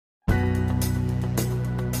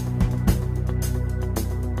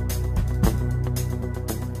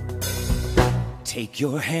Take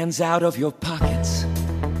your hands out of your pockets.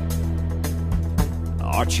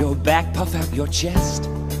 Arch your back, puff out your chest.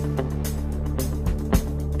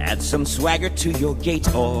 Add some swagger to your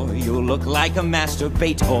gait, or you'll look like a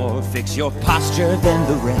masturbate. Or fix your posture, then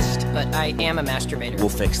the rest. But I am a masturbator. We'll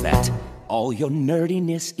fix that. All your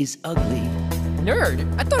nerdiness is ugly. Nerd?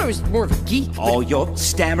 I thought I was more of a geek. All your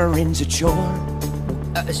stammering's a chore.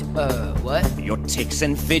 What? Your tics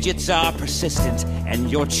and fidgets are persistent,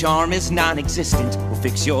 and your charm is non-existent. We'll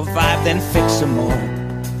fix your vibe, then fix some more.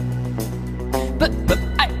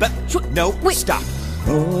 No, wait. Stop.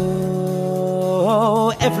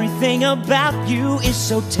 Oh, everything about you is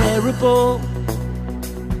so terrible.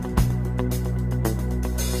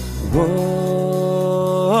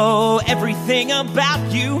 Whoa, everything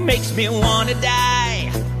about you makes me wanna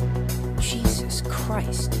die. Jesus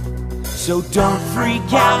Christ. So don't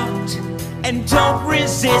freak out, and don't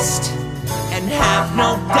resist, and have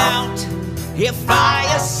no doubt. If I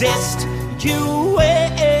assist, you will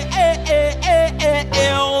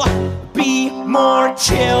be more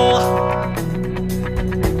chill.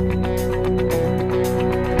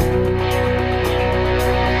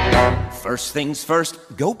 First things first,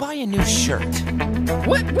 go buy a new shirt.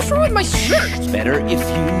 What? What's wrong with my shirt? It's better if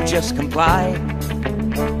you just comply.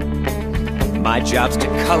 My job's to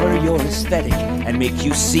color your aesthetic and make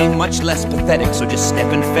you seem much less pathetic. So just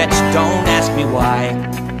step and fetch, don't ask me why.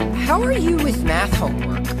 How are you with math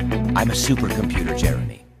homework? I'm a supercomputer,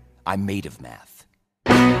 Jeremy. I'm made of math.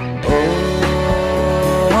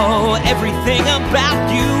 Oh, everything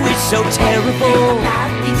about you is so terrible. Everything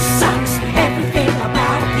about you sucks. Everything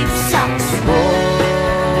about you sucks.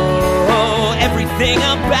 Oh, everything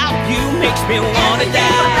about you makes me wanna die.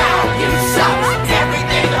 Everything about you sucks.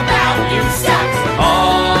 Everything about you sucks.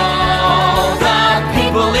 All the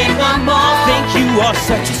people in the mall think you are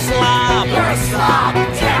such a slob. You're a slob.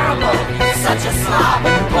 Terrible. Such a slob.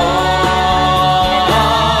 Boy,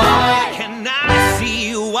 can I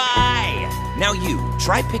see why? Now you,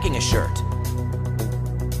 try picking a shirt.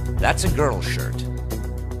 That's a girl's shirt.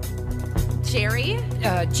 Jerry,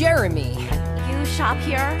 Jeremy. you shop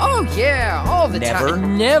here? Oh yeah, all the Never.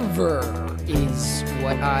 time. Never is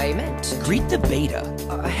what I meant. Greet the beta.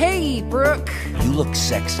 Hey, Brooke. You look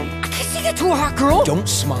sexy. I can't say that to a hot girl. Don't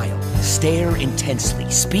smile. Stare intensely.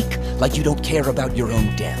 Speak like you don't care about your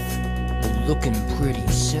own death. Looking pretty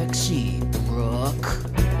sexy, Brooke.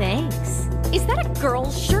 Thanks. Is that a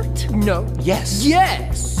girl's shirt? No. Yes.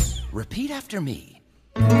 Yes. Repeat after me.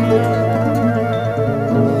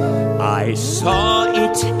 I saw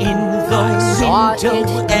it in the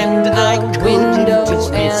window, and I couldn't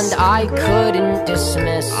dismiss. I couldn't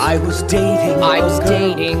dismiss. I was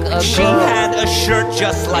dating a girl. She had a shirt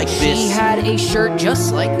just like this. She had a shirt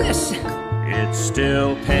just like this. It's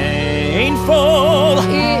still painful.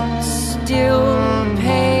 It's still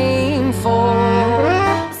painful.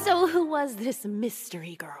 So who was this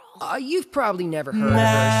mystery girl? You've probably never heard of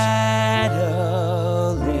Madeline.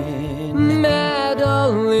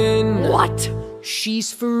 Madeline. What?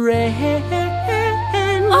 She's French.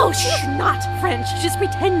 Oh, she's not French. She just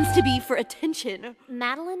pretends to be for attention.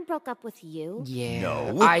 Madeline broke up with you? Yeah.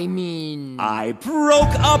 No. I mean, I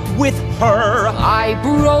broke up with her. I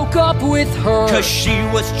broke up with her. 'Cause she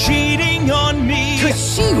was cheating on me.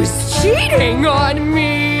 'Cause she was cheating on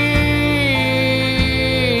me.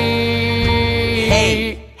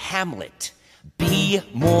 Hey, Hamlet, be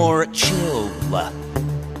more chill.